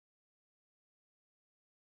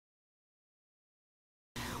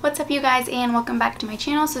What's up you guys, and welcome back to my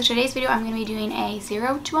channel. So today's video I'm going to be doing a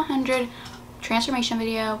 0 to 100 transformation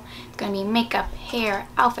video. It's going to be makeup, hair,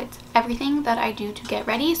 outfits, everything that I do to get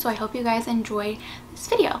ready. So I hope you guys enjoy this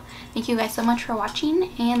video. Thank you guys so much for watching,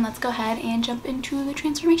 and let's go ahead and jump into the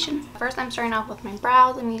transformation. First I'm starting off with my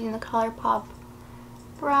brows. I'm using the ColourPop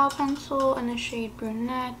brow pencil in the shade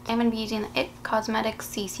Brunette. I'm going to be using the IT Cosmetics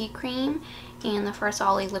CC cream and the First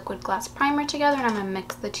Ollie liquid glass primer together, and I'm going to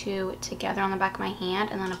mix the two together on the back of my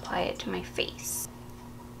hand and then apply it to my face.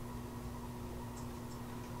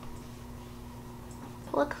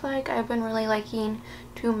 It looks like I've been really liking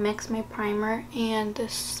to mix my primer and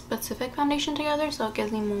this specific foundation together, so it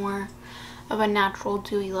gives me more of a natural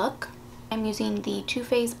dewy look. I'm using the Too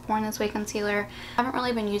Faced Born This Way concealer. I haven't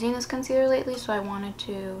really been using this concealer lately, so I wanted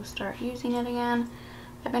to start using it again.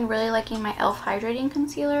 I've been really liking my e.l.f. hydrating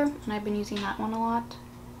concealer, and I've been using that one a lot.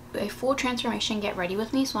 A full transformation get ready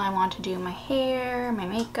with me, so I want to do my hair, my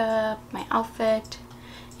makeup, my outfit,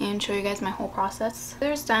 and show you guys my whole process.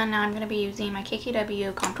 There's done. Now I'm going to be using my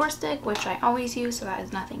KKW contour stick, which I always use, so that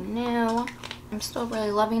is nothing new. I'm still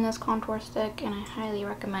really loving this contour stick, and I highly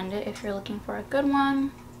recommend it if you're looking for a good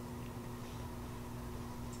one.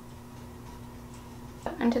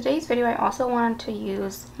 In today's video, I also wanted to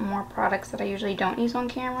use more products that I usually don't use on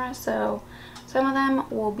camera, so some of them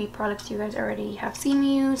will be products you guys already have seen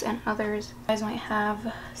me use, and others you guys might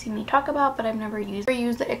have seen me talk about but I've never used. I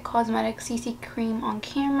used the IT Cosmetics CC cream on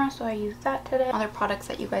camera, so I used that today. Other products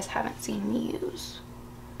that you guys haven't seen me use.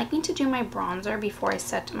 I need to do my bronzer before I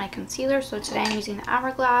set my concealer, so today I'm using the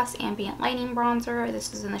Hourglass Ambient Lighting Bronzer.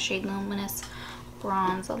 This is in the shade Luminous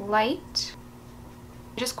Bronze Light.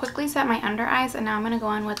 I just quickly set my under eyes, and now I'm going to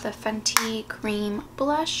go in with the Fenty Cream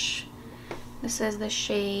Blush. This is the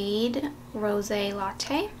shade Rosé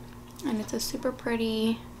Latte, and it's a super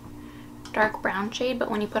pretty dark brown shade,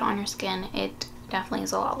 but when you put it on your skin it definitely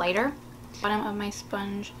is a lot lighter. Bottom of my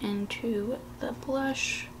sponge into the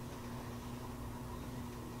blush.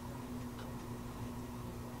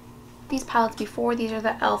 These palettes before. These are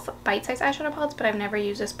the e.l.f. Bite Size eyeshadow palettes, but I've never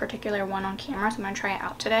used this particular one on camera, so I'm going to try it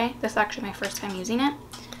out today. This is actually my first time using it.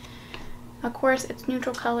 Of course, it's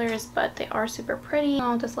neutral colors, but they are super pretty.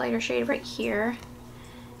 I'll this lighter shade right here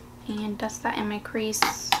and dust that in my crease.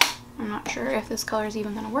 I'm not sure if this color is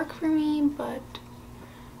even going to work for me, but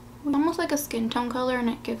it's almost like a skin tone color, and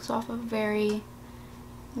it gives off a very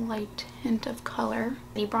light hint of color.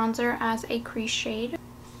 The bronzer as a crease shade.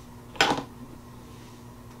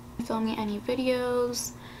 Filming any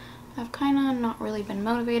videos. I've kind of not really been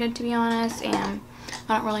motivated, to be honest, and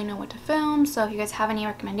I don't really know what to film, so if you guys have any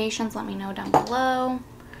recommendations, let me know down below,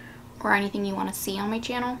 or anything you want to see on my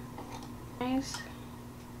channel. Nice.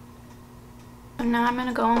 So now I'm going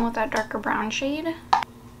to go in with that darker brown shade.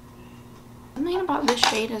 Something about this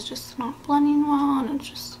shade is just not blending well, and it's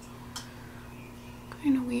just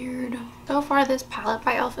kind of weird. So far this palette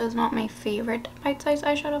by e.l.f. is not my favorite bite-sized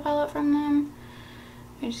eyeshadow palette from them.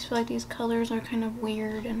 I just feel like these colors are kind of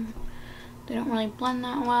weird and they don't really blend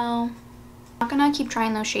that well. I'm not gonna keep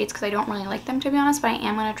trying those shades because I don't really like them, to be honest, but I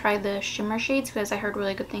am gonna try the shimmer shades because I heard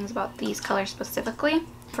really good things about these colors specifically.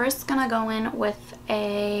 First, gonna go in with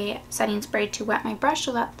a setting spray to wet my brush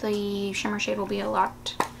so that the shimmer shade will be a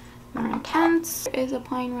lot more intense. It is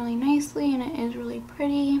applying really nicely and it is really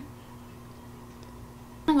pretty.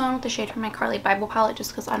 I'm going with the shade from my Carly Bible palette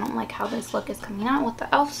just because I don't like how this look is coming out with the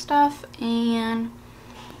e.l.f. stuff, and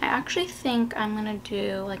I actually think I'm going to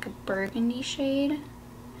do like a burgundy shade.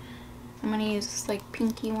 I'm going to use this like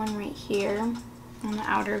pinky one right here on the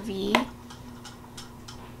outer V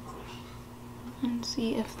and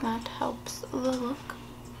see if that helps the look.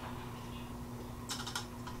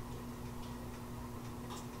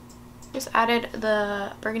 Just added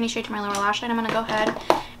the burgundy shade to my lower lash line. I'm going to go ahead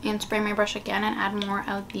and spray my brush again and add more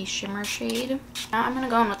of the shimmer shade. Now I'm going to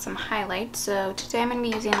go in with some highlights. So today I'm going to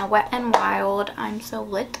be using a Wet n Wild I'm So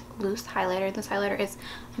Lit loose highlighter. This highlighter is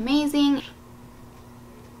amazing.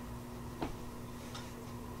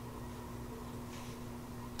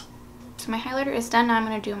 So my highlighter is done. Now I'm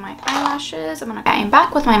going to do my eyelashes. I'm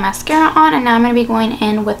back with my mascara on, and now I'm going to be going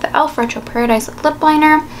in with the e.l.f. Retro Paradise lip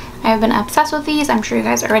liner. I have been obsessed with these. I'm sure you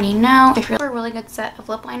guys already know. If you're for a really good set of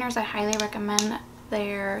lip liners, I highly recommend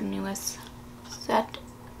their newest set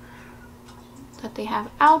that they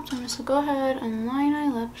have out. So I'm just going to go ahead and line my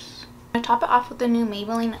lips. I'm going to top it off with the new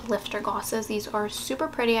Maybelline Lifter glosses. These are super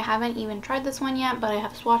pretty. I haven't even tried this one yet, but I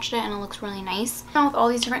have swatched it and it looks really nice. Now with all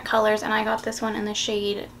these different colors, and I got this one in the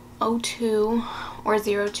shade 02 or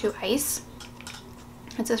 02 Ice.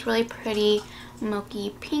 It's this really pretty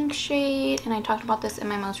milky pink shade, and I talked about this in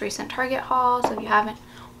my most recent Target haul, so if you haven't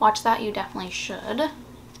watched that, you definitely should.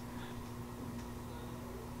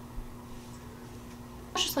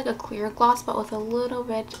 just like a clear gloss but with a little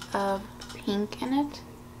bit of pink in it.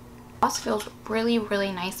 Gloss feels really, really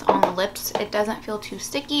nice on the lips. It doesn't feel too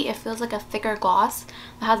sticky. It feels like a thicker gloss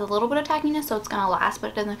that has a little bit of tackiness, so it's gonna last,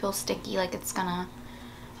 but it doesn't feel sticky like it's gonna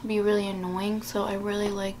be really annoying. So I really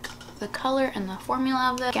like the color and the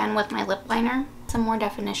formula of this. Again, with my lip liner, some more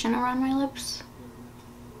definition around my lips.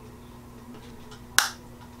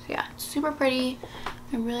 So yeah, it's super pretty.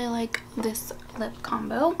 I really like this lip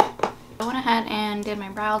combo. I went ahead and did my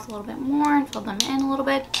brows a little bit more and filled them in a little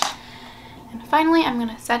bit. And finally, I'm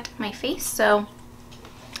going to set my face. So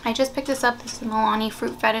I just picked this up. This is the Milani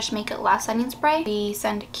Fruit Fetish Make It Last setting spray. The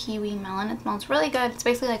scent Kiwi Melon. It smells really good. It's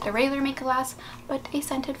basically like the regular Make It Last, but a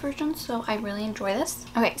scented version. So I really enjoy this.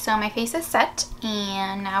 Okay, so my face is set.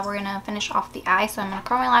 And now we're going to finish off the eye. So I'm going to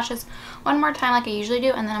curl my lashes one more time like I usually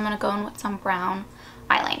do. And then I'm going to go in with some brown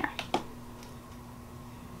eyeliner.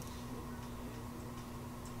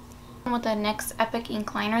 With the NYX Epic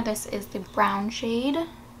Ink Liner, this is the brown shade.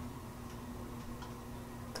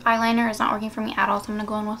 Eyeliner is not working for me at all, so I'm going to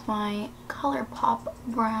go in with my ColourPop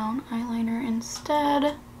brown eyeliner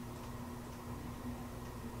instead.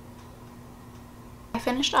 I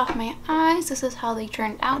finished off my eyes. This is how they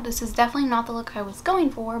turned out. This is definitely not the look I was going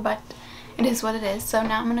for, but it is what it is. So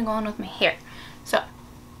now I'm going to go in with my hair. So,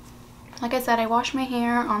 like I said, I washed my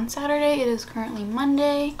hair on Saturday. It is currently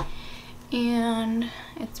Monday, and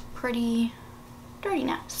it's pretty dirty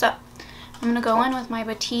now. So I'm going to go in with my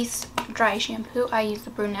Batiste dry shampoo. I use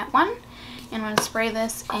the brunette one, and I'm going to spray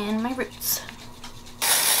this in my roots.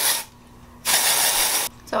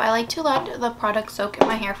 So I like to let the product soak in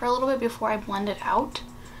my hair for a little bit before I blend it out.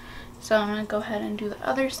 So I'm going to go ahead and do the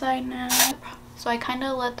other side now. So I kind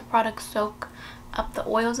of let the product soak up the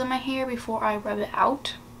oils in my hair before I rub it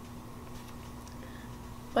out.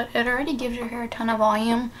 But it already gives your hair a ton of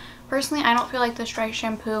volume. Personally, I don't feel like this dry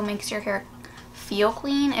shampoo makes your hair feel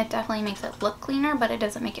clean. It definitely makes it look cleaner, but it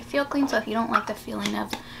doesn't make it feel clean. So if you don't like the feeling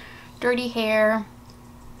of dirty hair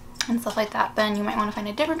and stuff like that, then you might want to find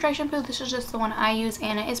a different dry shampoo. This is just the one I use,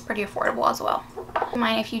 and it is pretty affordable as well.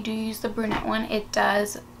 Mind if you do use the brunette one, it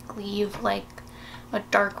does leave like a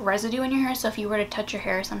dark residue in your hair. So if you were to touch your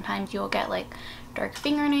hair, sometimes you'll get like dark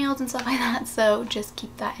fingernails and stuff like that. So just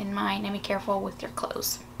keep that in mind and be careful with your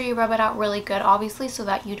clothes. You rub it out really good, obviously, so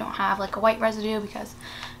that you don't have like a white residue, because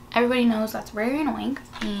everybody knows that's very annoying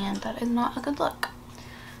and that is not a good look.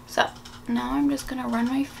 So now I'm just gonna run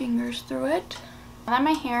my fingers through it. Now that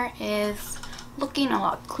my hair is looking a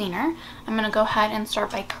lot cleaner, I'm gonna go ahead and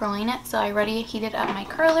start by curling it. So I already heated up my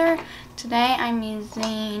curler. Today I'm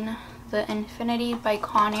using the Infinity by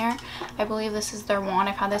Conair. I believe this is their wand.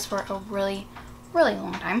 I've had this for a really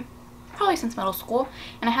long time, probably since middle school,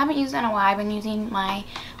 and I haven't used it in a while. I've been using my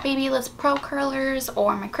Babyliss Pro curlers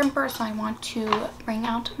or my crimper, so I want to bring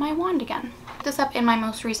out my wand again. Picked this up in my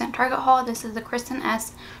most recent Target haul. This is the Kristen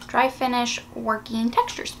S Dry Finish Working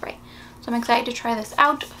Texture Spray. So I'm excited to try this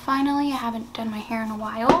out. Finally, I haven't done my hair in a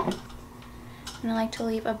while, and I like to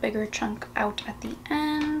leave a bigger chunk out at the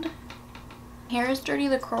end. Hair is dirty,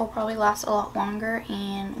 the curl will probably last a lot longer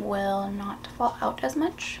and will not fall out as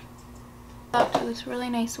much. Up to this really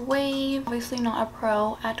nice wave. Obviously not a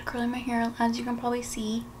pro at curling my hair, as you can probably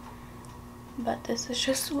see, but this is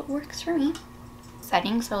just what works for me.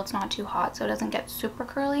 Setting, so it's not too hot, so it doesn't get super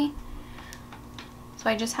curly. So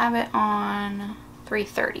I just have it on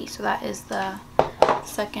 330, so that is the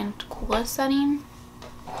second coolest setting.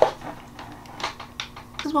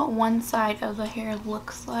 This is what one side of the hair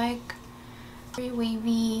looks like. Very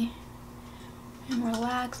wavy and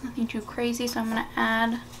relaxed, nothing too crazy. So I'm gonna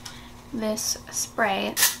add this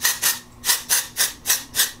spray.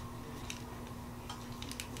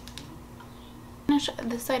 Finish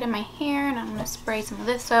this side of my hair, and I'm going to spray some of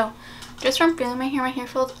this. So just from feeling my hair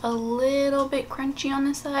feels a little bit crunchy on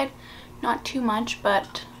this side. Not too much,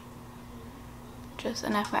 but just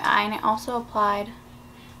an FYI. And I also applied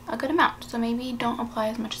a good amount, so maybe don't apply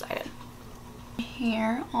as much as I did.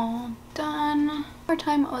 Hair all done. One more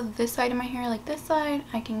time on this side of my hair, like this side,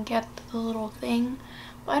 I can get the little thing,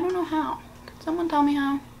 but I don't know how. Can someone tell me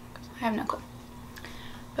how? Because I have no clue.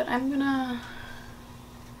 But I'm gonna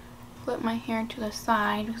flip my hair to the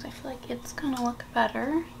side because I feel like it's gonna look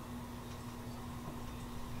better.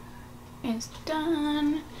 It's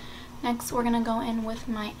done. Next we're gonna go in with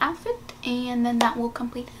my outfit, and then that will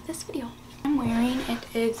complete this video. I'm wearing,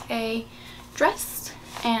 it is a dress,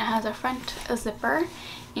 and it has a front zipper,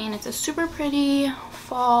 and it's a super pretty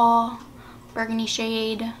fall burgundy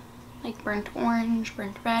shade, like burnt orange,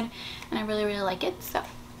 burnt red, and I really like it. So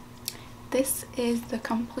this is the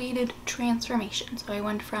completed transformation. So I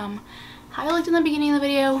went from how I looked in the beginning of the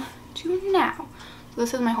video to now. So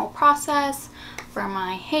this is my whole process for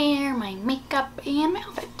my hair, my makeup, and my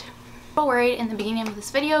outfit. I was worried in the beginning of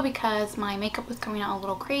this video because my makeup was coming out a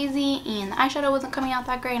little crazy and the eyeshadow wasn't coming out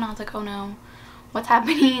that great, and I was like, oh no, what's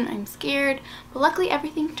happening? I'm scared. But luckily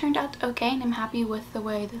everything turned out okay, and I'm happy with the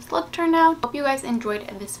way this look turned out. Hope you guys enjoyed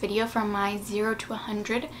this video from my 0 to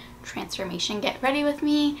 100 transformation get ready with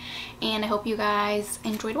me, and I hope you guys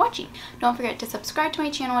enjoyed watching. Don't forget to subscribe to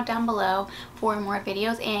my channel down below for more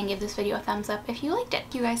videos, and give this video a thumbs up if you liked it.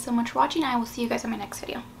 Thank you guys so much for watching. I will see you guys in my next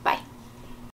video. Bye.